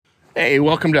Hey,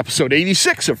 welcome to episode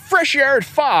 86 of Fresh Air at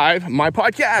 5, my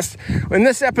podcast. In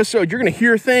this episode, you're going to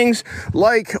hear things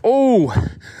like,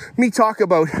 me talk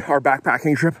about our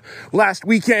backpacking trip last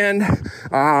weekend,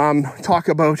 talk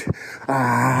about,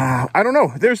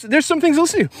 there's some things to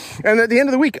listen to. And at the end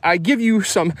of the week, I give you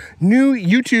some new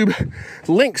YouTube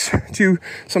links to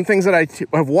some things that I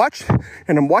have watched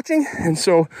and I'm watching, and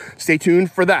so stay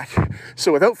tuned for that.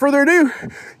 So without further ado,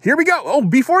 here we go. Oh,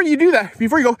 before you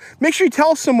go, make sure you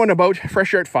tell someone about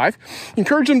Fresh Air at 5.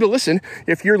 Encourage them to listen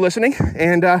if you're listening,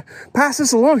 and pass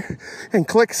this along and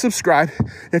click subscribe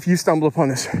if you stumble upon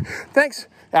this. Thanks.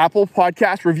 Apple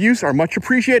Podcast reviews are much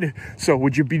appreciated. So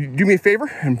would you do me a favor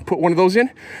and put one of those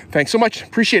in? Thanks so much.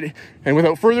 Appreciate it. And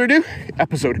without further ado,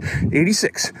 episode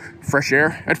 86, Fresh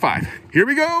Air at 5. Here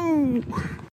we go.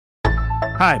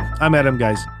 Hi, I'm Adam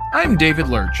Geis. I'm David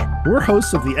Lurch. We're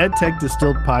hosts of the EdTech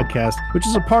Distilled podcast, which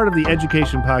is a part of the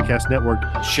Education Podcast Network.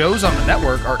 Shows on the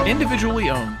network are individually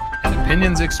owned, and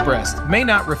opinions expressed may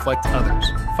not reflect others.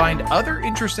 Find other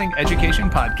interesting education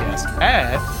podcasts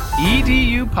at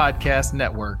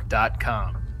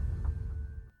edupodcastnetwork.com.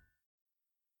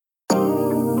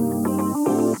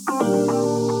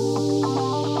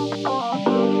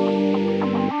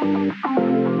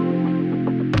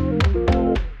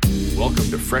 Welcome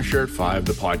to Fresh Air at 5,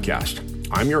 the podcast.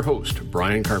 I'm your host,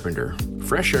 Brian Carpenter.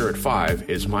 Fresh Air at 5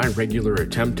 is my regular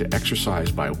attempt to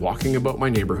exercise by walking about my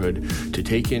neighborhood to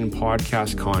take in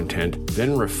podcast content,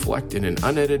 then reflect in an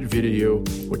unedited video,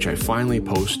 which I finally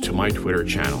post to my Twitter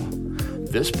channel.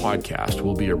 This podcast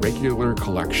will be a regular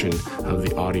collection of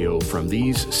the audio from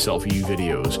these selfie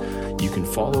videos. You can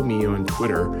follow me on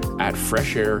Twitter at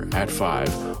Fresh Air at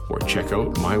 5, or check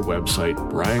out my website,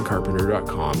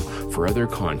 briancarpenter.com, for other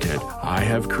content I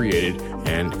have created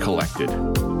and collected.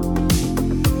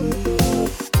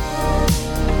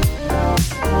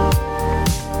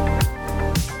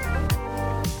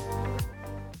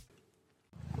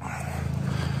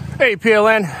 Hey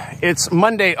PLN, it's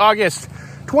Monday, August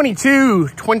 22,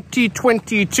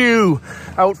 2022,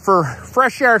 out for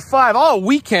Fresh Air at 5. All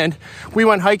weekend we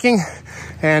went hiking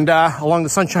and along the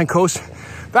Sunshine Coast.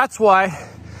 That's why,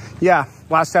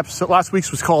 last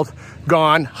week's was called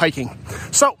Gone Hiking.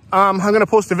 So I'm going to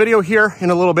post a video here in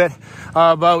a little bit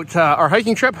about our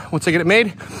hiking trip once I get it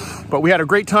made. But we had a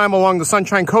great time along the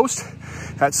Sunshine Coast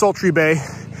at Sultry Bay,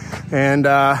 and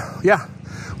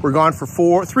we're gone for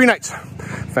 3 nights.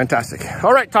 Fantastic.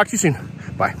 All right, talk to you soon.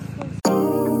 Bye.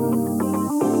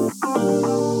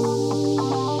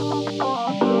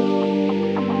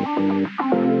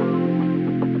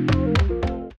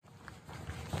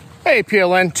 Hey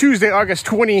PLN, Tuesday, August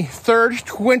 23rd,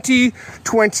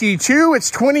 2022.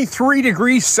 It's 23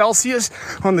 degrees Celsius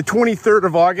on the 23rd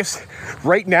of August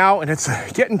right now, and it's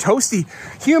getting toasty,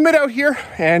 humid out here,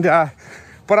 and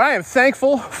but I am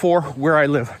thankful for where I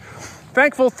live.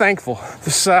 Thankful.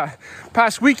 This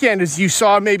past weekend, as you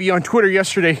saw maybe on Twitter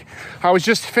yesterday, I was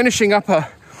just finishing up a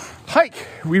hike.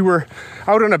 We were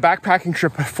out on a backpacking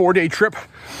trip, a 4-day trip,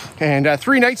 and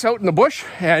 3 nights out in the bush,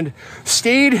 and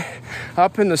stayed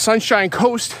up in the Sunshine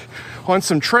Coast on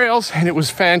some trails, and it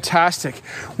was fantastic.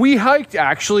 We hiked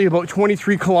actually about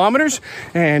 23 kilometers,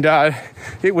 and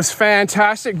it was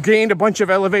fantastic. Gained a bunch of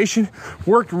elevation,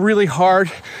 worked really hard,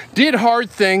 did hard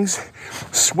things,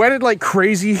 sweated like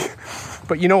crazy.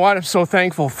 But you know what? I'm so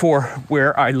thankful for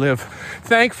where I live.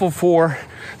 Thankful for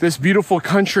this beautiful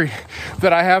country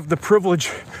that I have the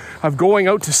privilege of going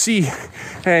out to see.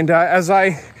 And as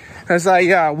I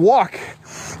walk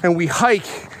and we hike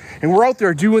and we're out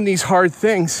there doing these hard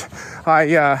things,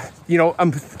 I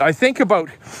think about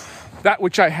that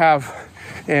which I have,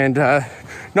 and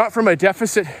not from a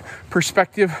deficit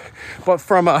perspective, but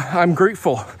from I'm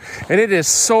grateful. And it is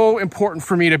so important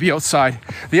for me to be outside.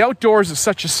 The outdoors is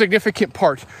such a significant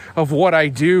part of what I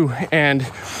do, and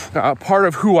part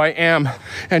of who I am,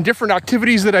 and different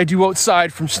activities that I do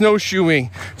outside, from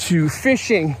snowshoeing to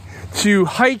fishing to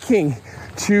hiking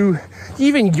to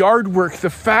even yard work. The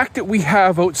fact that we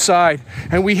have outside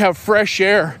and we have fresh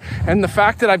air, and the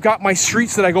fact that I've got my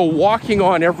streets that I go walking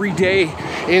on every day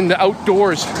in the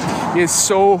outdoors is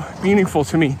so meaningful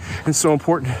to me and so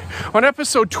important. On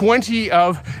episode 20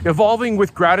 of Evolving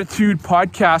with Gratitude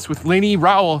podcast with Lainey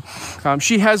Rowell,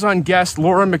 she has on guest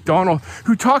Laura McDonald,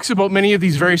 who talks about many of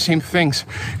these very same things,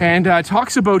 and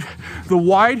talks about the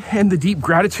wide and the deep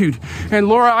gratitude. And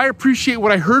Laura, I appreciate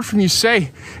what I heard from you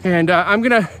say, and I'm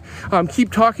gonna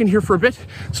keep talking here for a bit,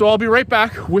 so I'll be right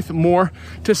back with more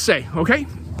to say, okay?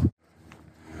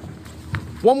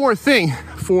 One more thing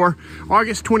for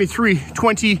August 23,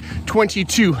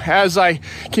 2022, as I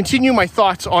continue my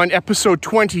thoughts on episode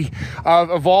 20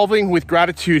 of Evolving with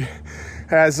Gratitude.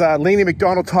 as Lainey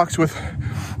Rowell talks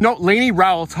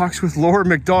with Laura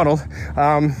McDonald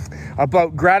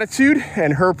about gratitude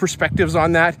and her perspectives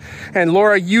on that. And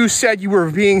Laura, you said you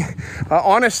were being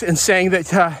honest in saying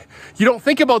that you don't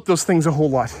think about those things a whole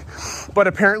lot, but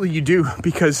apparently you do,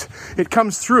 because it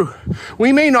comes through.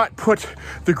 We may not put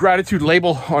the gratitude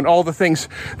label on all the things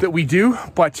that we do,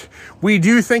 but we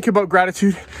do think about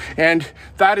gratitude, and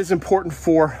that is important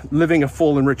for living a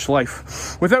full and rich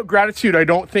life. Without gratitude, I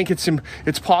don't think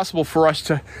it's possible for us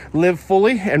to live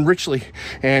fully and richly,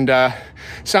 and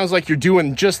sounds like you're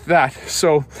doing just that.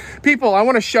 So people, I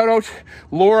want to shout out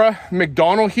Laura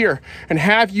McDonald here and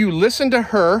have you listen to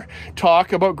her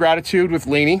talk about gratitude with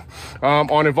Lainey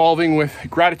on Evolving with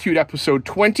Gratitude episode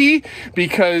 20,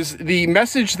 because the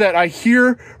message that I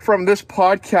hear from this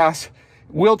podcast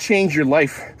will change your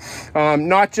life.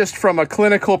 Not just from a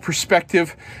clinical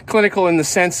perspective, clinical in the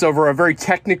sense of, or a very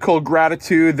technical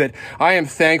gratitude that I am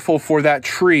thankful for that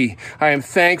tree. I am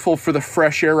thankful for the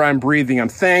fresh air I'm breathing. I'm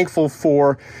thankful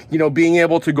for, being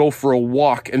able to go for a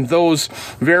walk and those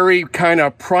very kind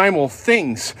of primal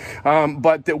things.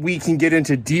 But that we can get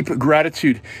into deep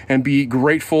gratitude and be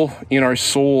grateful in our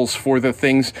souls for the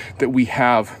things that we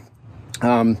have.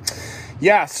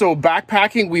 So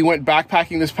backpacking, we went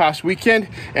backpacking this past weekend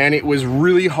and it was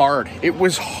really hard. It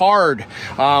was hard,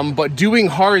 but doing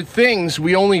hard things,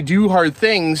 we only do hard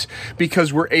things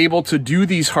because we're able to do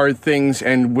these hard things,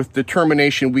 and with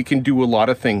determination, we can do a lot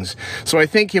of things. So I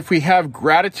think if we have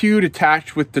gratitude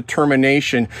attached with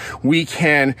determination, we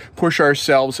can push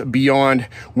ourselves beyond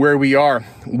where we are.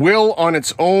 Will on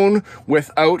its own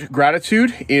without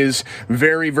gratitude is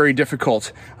very, very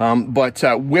difficult. But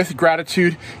with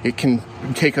gratitude, it can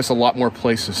take us a lot more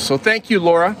places. So thank you,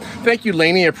 Laura. Thank you,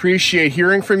 Lainey. I appreciate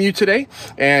hearing from you today.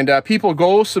 And people,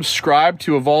 go subscribe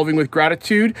to Evolving with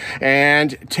Gratitude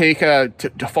and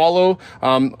to follow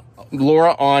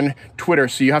Laura on Twitter.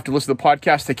 So you have to listen to the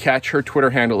podcast to catch her Twitter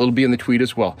handle. It'll be in the tweet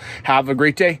as well. Have a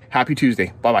great day. Happy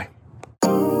Tuesday. Bye-bye.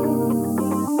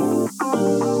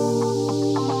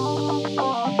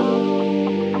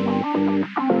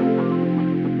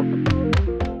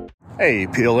 Hey,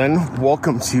 PLN,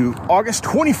 welcome to August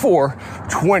 24,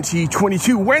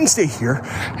 2022, Wednesday here,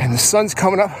 and the sun's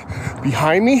coming up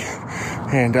behind me,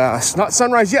 and it's not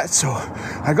sunrise yet, so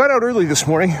I got out early this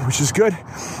morning, which is good.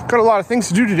 Got a lot of things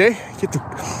to do today. Get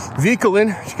the vehicle in,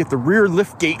 to get the rear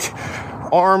lift gate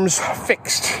arms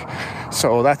fixed,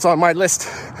 so that's on my list.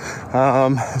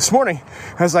 This morning,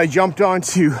 as I jumped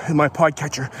onto my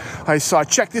podcatcher, I saw,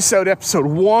 check this out, episode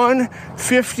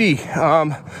 150.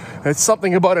 It's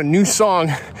something about a new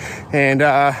song, and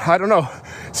I don't know.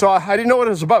 So I didn't know what it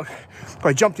was about. But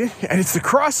I jumped in, and it's the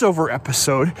crossover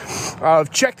episode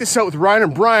of Check This Out with Ryan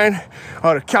and Brian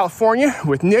out of California,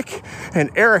 with Nick and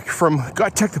Eric from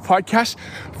Got Tech, the podcast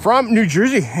from New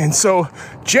Jersey. And so,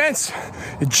 gents,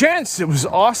 it was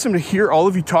awesome to hear all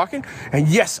of you talking. And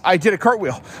yes, I did a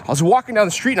cartwheel. I was walking down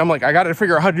the street, and I'm like, I got to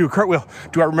figure out how to do a cartwheel.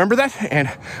 Do I remember that?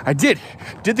 And I did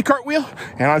the cartwheel,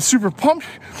 and I'm super pumped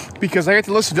because I get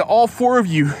to listen to all four of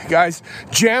you guys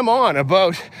jam on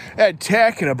about ed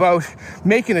tech and about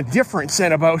making a difference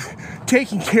and about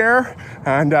taking care,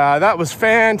 and that was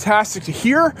fantastic to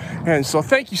hear. And so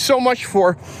thank you so much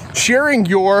for sharing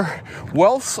your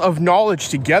wealth of knowledge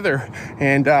together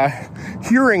and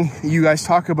hearing you guys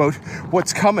talk about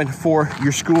what's coming for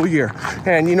your school year.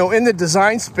 And in the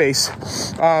design space,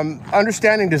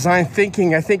 understanding design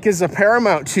thinking, I think, is a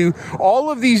paramount to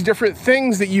all of these different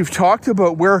things that you've talked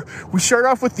about, where we start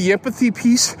off with the empathy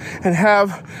piece and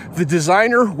have the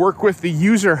designer work with the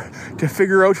user to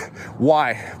figure out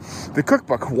why. The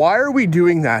cookbook, why are we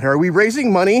doing that? Are we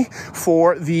raising money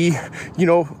for the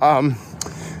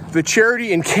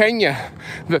charity in Kenya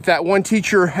that one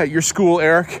teacher at your school,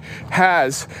 Eric,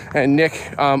 has, and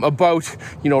Nick, about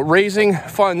raising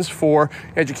funds for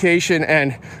education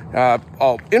and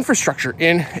infrastructure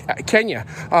in Kenya.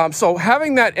 So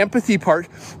having that empathy part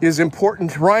is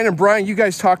important. Ryan and Brian, you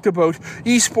guys talked about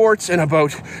esports and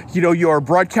about your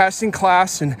broadcasting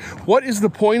class, and what is the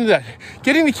point of that?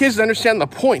 Getting the kids to understand the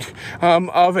point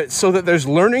of it, so that there's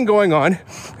learning going on.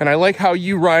 And I like how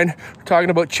you, Ryan, are talking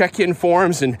about check-in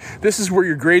forms, and this is where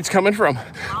your grade's coming from.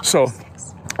 So,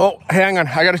 hang on,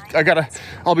 I gotta,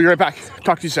 I'll be right back.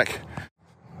 Talk to you in a sec.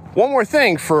 One more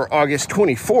thing for August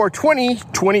 24,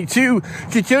 2022,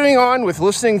 continuing on with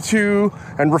listening to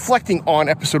and reflecting on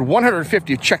episode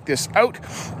 150. Check this out.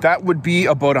 That would be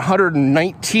about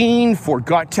 119 for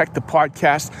Got Tech, the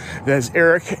podcast, as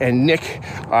Eric and Nick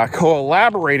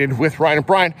collaborated with Ryan and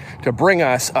Brian to bring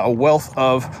us a wealth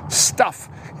of stuff.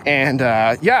 And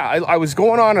I was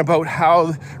going on about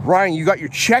how, Ryan, you got your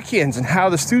check-ins and how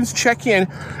the students check in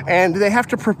and they have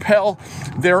to propel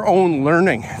their own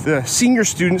learning. The senior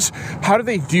students, how do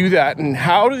they do that? And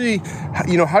how do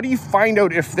you find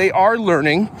out if they are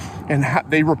learning, and how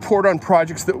they report on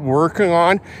projects that we're working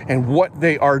on and what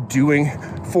they are doing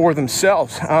for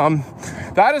themselves.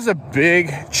 That is a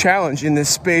big challenge in this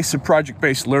space of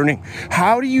project-based learning.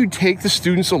 How do you take the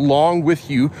students along with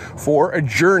you for a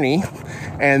journey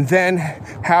and then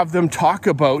have them talk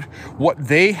about what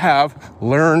they have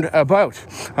learned about?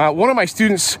 One of my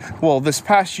students, this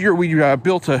past year, we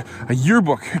built a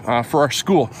yearbook for our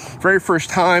school. Very first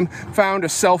time, found a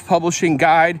self-publishing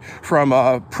guide from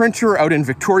a printer out in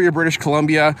Victoria, British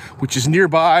Columbia, which is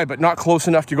nearby, but not close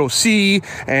enough to go see.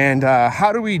 And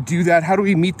how do we do that? How do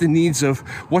we meet the needs of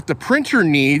what the printer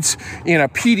needs in a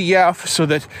PDF so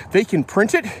that they can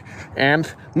print it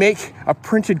and make a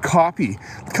printed copy?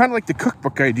 Kind of like the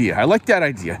cookbook idea. I like that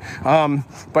idea.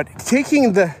 But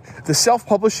taking the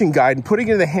self-publishing guide and putting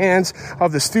it in the hands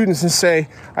of the students and say,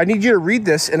 I need you to read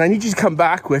this and I need you to come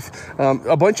back with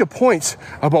a bunch of points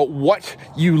about what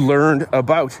you learned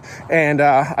about. And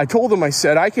I told them, I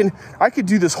said, I could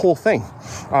do this whole thing,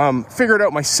 figure it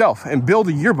out myself and build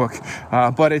a yearbook,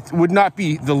 but it would not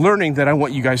be the learning that I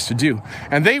want you guys to do.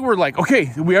 And they were like,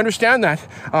 okay, we understand that.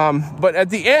 But at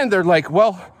the end, they're like,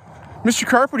 well, Mr.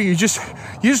 Carpenter, you just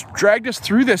dragged us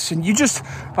through this, and you just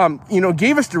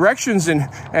gave us directions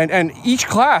and each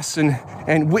class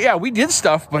and we did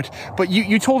stuff, but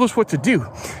you told us what to do.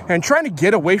 And trying to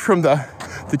get away from the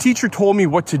teacher told me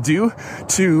what to do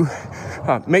to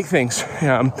make things.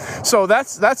 So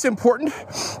that's important.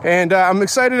 And I'm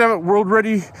excited about World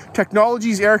Ready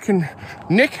Technologies, Eric and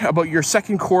Nick, about your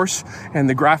second course and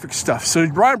the graphic stuff. So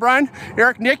Brian,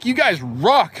 Eric, Nick, you guys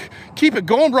rock. Keep it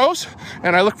going, bros.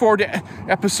 And I look forward to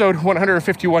episode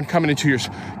 151 coming in 2 years.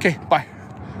 Okay, bye.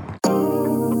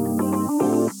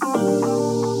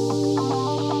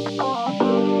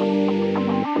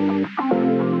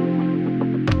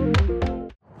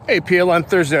 Hey, PLN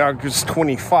Thursday, August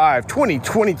 25,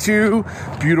 2022.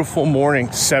 Beautiful morning,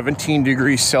 17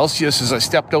 degrees Celsius. As I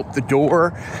stepped out the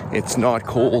door, it's not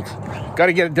cold. Got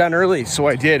to get it done early, so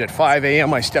I did. At 5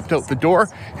 a.m., I stepped out the door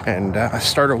and I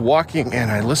started walking, and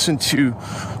I listened to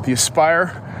the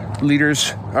Aspire to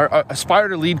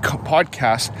Lead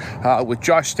podcast with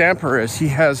Josh Stamper, as he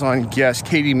has on guest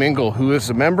Katie Mingle, who is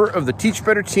a member of the Teach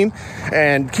Better team.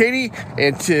 And Katie,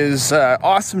 it is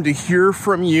awesome to hear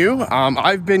from you.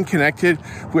 I've been connected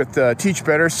with Teach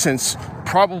Better since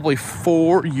probably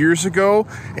 4 years ago,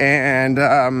 and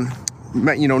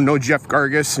know Jeff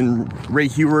Gargas and Ray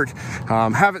Hewart.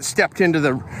 Haven't stepped into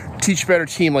the Teach Better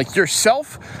team like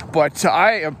yourself, but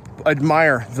I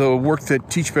admire the work that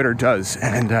Teach Better does,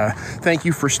 and thank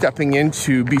you for stepping in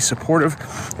to be supportive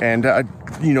and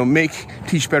make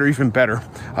Teach Better even better.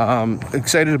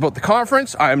 Excited about the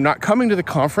conference. I am not coming to the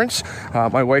conference.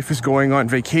 My wife is going on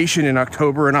vacation in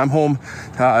October, and I'm home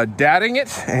dadding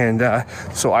it, and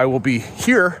so I will be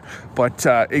here, but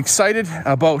excited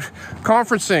about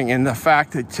conferencing and the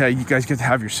fact that you guys get to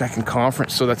have your second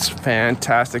conference, so that's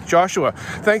fantastic. Joshua,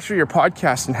 thanks for your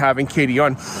podcast and having Katie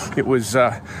on. It was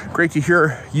great to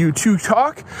hear you two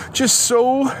talk, just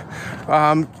so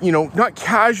not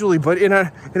casually, but in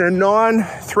a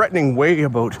non-threatening way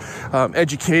about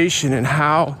education and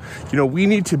how we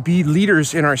need to be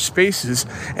leaders in our spaces,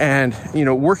 and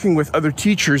working with other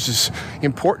teachers is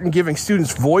important, giving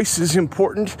students voice is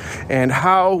important, and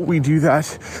how we do that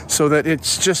so that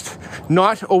it's just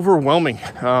not overwhelming.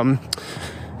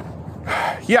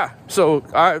 So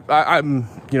I'm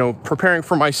preparing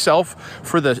for myself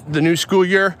for the new school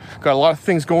year. Got a lot of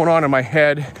things going on in my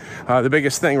head. The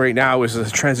biggest thing right now is the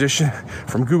transition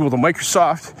from Google to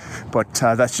Microsoft, but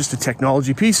that's just a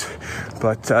technology piece.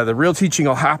 But the real teaching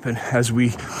will happen as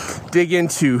we dig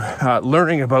into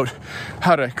learning about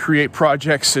how to create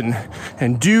projects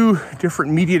and do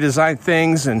different media design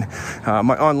things, and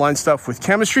my online stuff with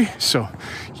chemistry. So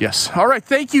yes. All right.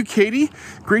 Thank you, Katie.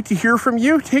 Great to hear from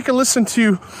you. Take a listen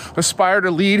to Aspire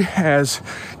to Lead, as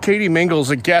Katie Mingle's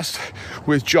a guest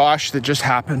with Josh that just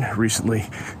happened recently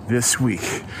this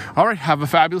week. All right. Have a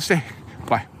fabulous day.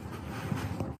 Bye.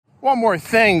 One more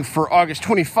thing for August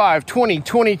 25,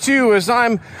 2022, as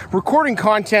I'm recording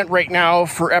content right now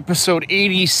for episode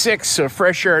 86 of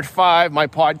Fresh Air at 5, my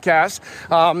podcast.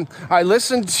 I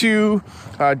listened to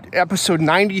episode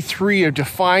 93 of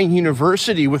Defying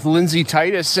University with Lindsay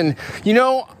Titus. And,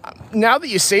 now that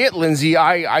you say it, Lindsay,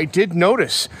 I did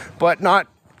notice, but not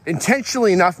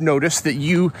intentionally enough noticed that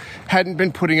you hadn't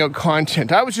been putting out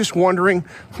content. I was just wondering,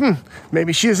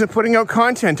 maybe she isn't putting out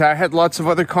content. I had lots of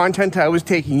other content I was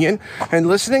taking in and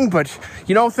listening, but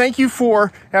thank you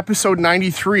for episode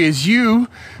 93 as you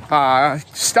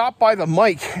stop by the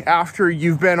mic after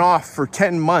you've been off for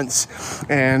 10 months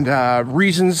and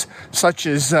reasons such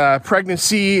as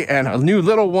pregnancy and a new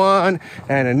little one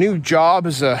and a new job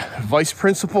as a vice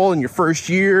principal in your first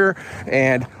year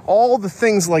and all the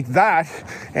things like that.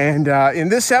 And in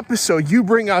this episode, you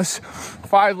bring us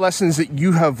 5 lessons that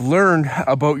you have learned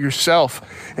about yourself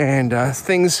and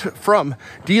things from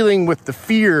dealing with the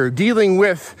fear, dealing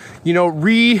with,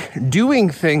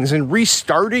 redoing things and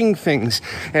restarting things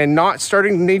and not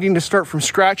needing to start from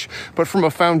scratch, but from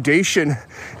a foundation.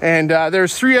 And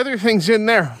there's 3 other things in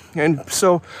there. And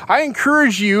so I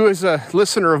encourage you as a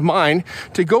listener of mine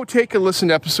to go take a listen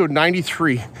to episode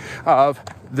 93 of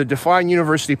the Define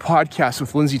University podcast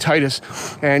with Lindsay Titus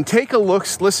and take a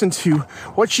listen to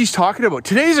what she's talking about.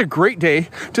 Today's a great day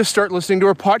to start listening to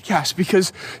her podcast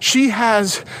because she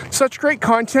has such great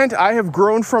content. I have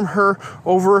grown from her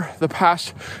over the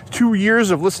past 2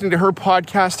 years of listening to her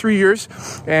podcast, 3 years.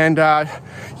 And, I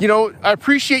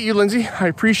appreciate you, Lindsay. I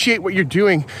appreciate what you're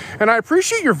doing. And I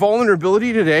appreciate your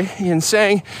vulnerability today in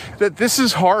saying that this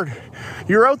is hard.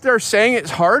 You're out there saying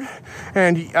it's hard,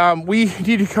 and we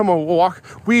need to come and walk.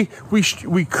 We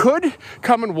could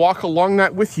come and walk along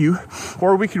that with you,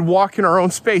 or we could walk in our own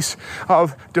space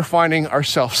of defining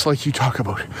ourselves like you talk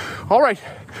about. All right,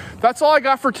 that's all I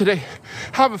got for today.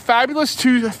 Have a fabulous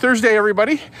Thursday,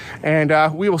 everybody,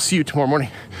 and we will see you tomorrow morning.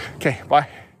 Okay, bye.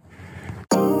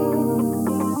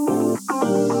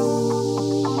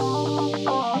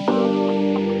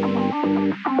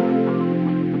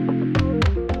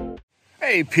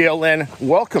 Hey PLN,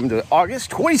 welcome to August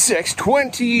 26,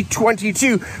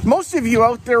 2022. Most of you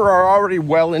out there are already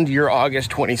well into your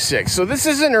August 26. So this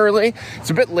isn't early, it's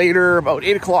a bit later, about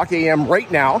 8 o'clock a.m. right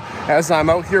now as I'm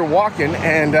out here walking,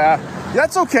 and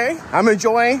that's okay. I'm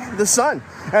enjoying the sun,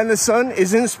 and the sun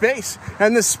is in space,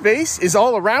 and the space is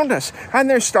all around us, and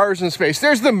there's stars in space,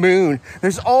 there's the moon,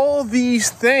 there's all these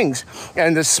things.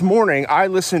 And this morning I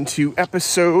listened to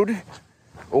episode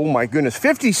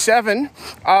 57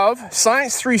 of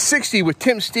Science 360 with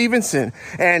Tim Stevenson.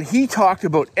 And he talked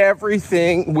about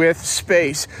everything with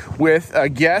space with a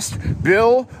guest,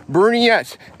 Bill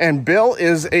Burnett. And Bill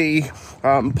is a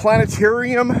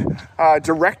planetarium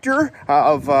director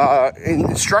of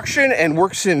instruction and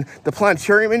works in the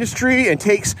planetarium industry and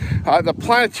takes the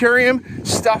planetarium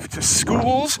stuff to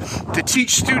schools to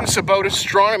teach students about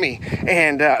astronomy.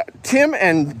 And Tim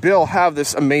and Bill have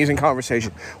this amazing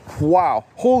conversation. Wow,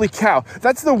 holy cow.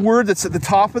 That's the word that's at the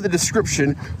top of the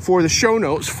description for the show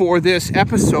notes for this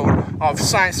episode of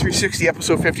Science 360,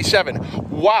 episode 57.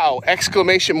 Wow,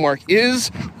 exclamation mark is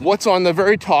what's on the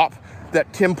very top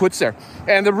that Tim puts there.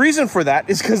 And the reason for that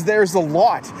is because there's a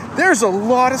lot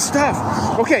of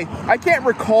stuff. Okay, I can't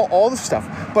recall all the stuff,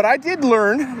 but I did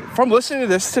learn from listening to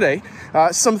this today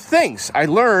some things. I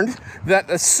learned that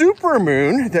a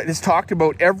supermoon that is talked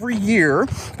about every year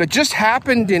that just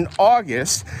happened in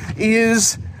August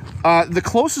is the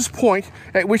closest point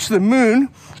at which the moon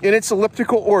in its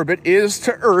elliptical orbit is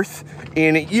to Earth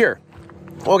in a year.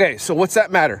 Okay, so what's that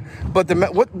matter? But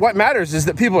what matters is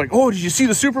that people are like, oh, did you see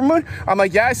the supermoon? I'm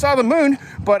like, yeah, I saw the moon,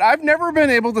 but I've never been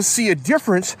able to see a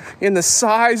difference in the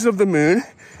size of the moon.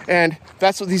 And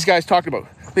that's what these guys talked about.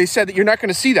 They said that you're not going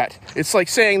to see that. It's like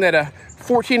saying that a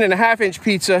 14.5-inch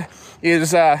pizza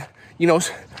is,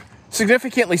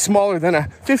 significantly smaller than a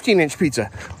 15-inch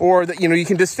pizza, or that, you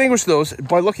can distinguish those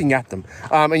by looking at them,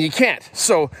 and you can't.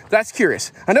 So that's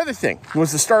curious. Another thing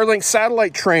was the Starlink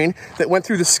satellite train that went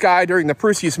through the sky during the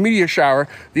Perseus meteor shower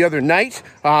the other night.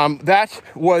 That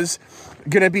was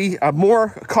going to be a more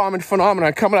common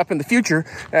phenomenon coming up in the future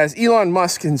as Elon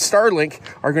Musk and Starlink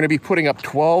are going to be putting up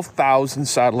 12,000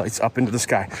 satellites up into the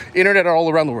sky. Internet all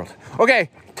around the world. Okay,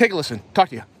 take a listen. Talk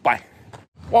to you. Bye.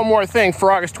 One more thing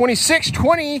for August 26,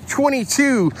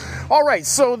 2022. All right,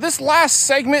 so this last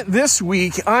segment this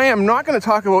week, I am not going to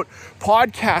talk about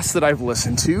podcasts that I've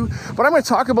listened to, but I'm going to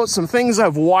talk about some things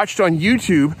I've watched on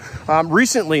YouTube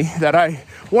recently that I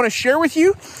want to share with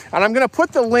you, and I'm going to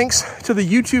put the links to the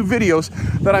YouTube videos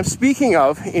that I'm speaking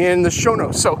of in the show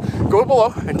notes. So go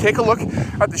below and take a look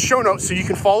at the show notes so you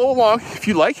can follow along if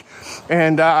you like.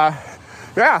 And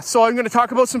so I'm going to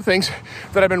talk about some things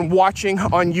that I've been watching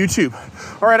on YouTube.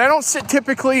 All right, I don't sit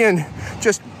typically and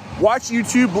just watch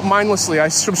YouTube mindlessly. I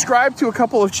subscribe to a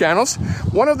couple of channels.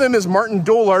 One of them is Martin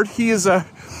Dollard. He's a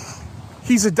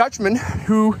Dutchman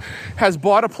who has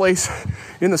bought a place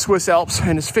in the Swiss Alps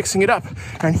and is fixing it up.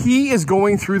 And he is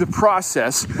going through the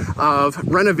process of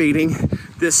renovating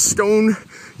this stone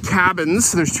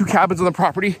cabins. There's 2 cabins on the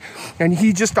property, and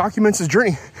he just documents his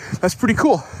journey. That's pretty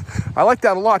cool. I like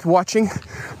that a lot, watching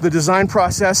the design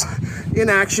process in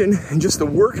action and just the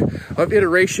work of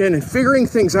iteration and figuring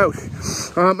things out.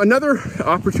 Another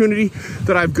opportunity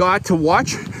that I've got to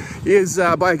watch is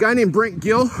by a guy named Brent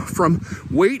Gill from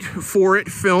Wait For It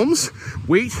Films.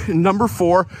 Wait number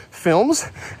 4 Films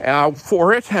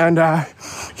for it. And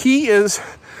he is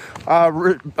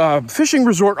a fishing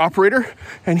resort operator,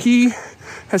 and he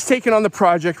has taken on the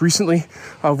project recently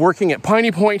of working at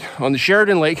Piney Point on the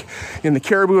Sheridan Lake in the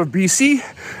Cariboo of BC,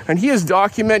 and he has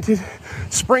documented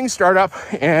spring startup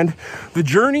and the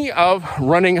journey of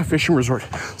running a fishing resort.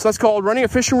 So that's called Running a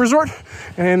Fishing Resort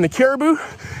in the Cariboo,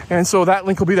 and so that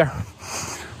link will be there.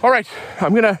 All right,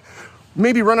 I'm gonna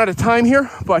maybe run out of time here,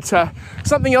 but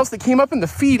something else that came up in the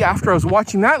feed after I was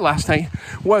watching that last night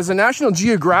was a National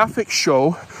Geographic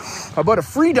show about a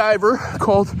free diver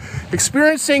called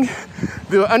Experiencing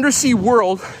the Undersea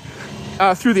World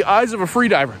Through the Eyes of a Free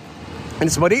Diver. And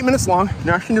it's about 8 minutes long,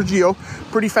 National Geo,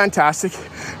 pretty fantastic.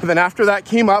 And then after that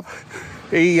came up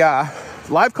a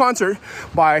live concert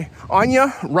by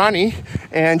Anya Rani,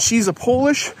 and she's a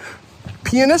Polish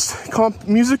pianist,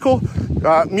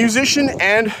 musician,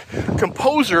 and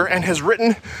composer, and has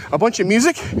written a bunch of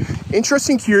music.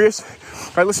 Interesting, curious.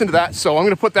 I listened to that, so I'm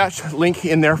going to put that link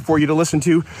in there for you to listen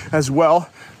to as well.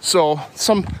 So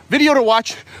some video to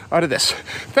watch out of this.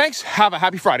 Thanks. Have a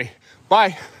happy Friday.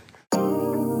 Bye.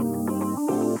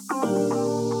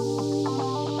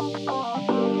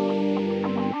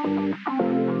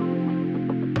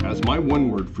 As my one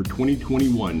word for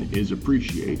 2021 is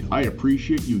appreciate, I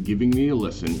appreciate you giving me a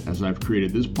listen as I've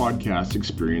created this podcast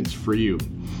experience for you.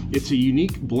 It's a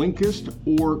unique Blinkist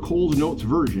or Coles Notes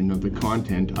version of the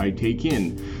content I take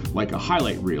in, like a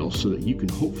highlight reel, so that you can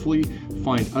hopefully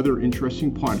find other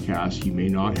interesting podcasts you may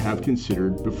not have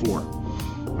considered before.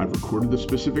 I've recorded the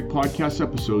specific podcast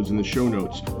episodes in the show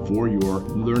notes for your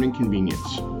learning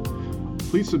convenience.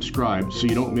 Please subscribe so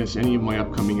you don't miss any of my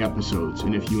upcoming episodes.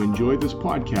 And if you enjoy this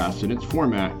podcast and its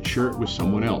format, share it with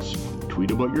someone else.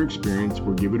 Tweet about your experience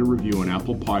or give it a review on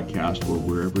Apple Podcast or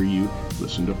wherever you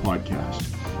listen to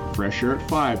podcasts. Fresh Air at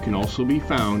 5 can also be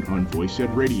found on Voice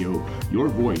Ed Radio. Your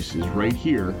voice is right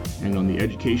here, and on the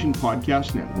Education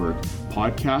Podcast Network,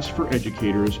 Podcasts for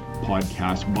Educators,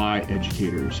 Podcasts by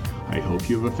Educators. I hope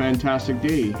you have a fantastic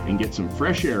day and get some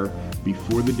fresh air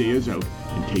before the day is out,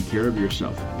 and take care of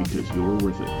yourself because you're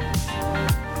worth it.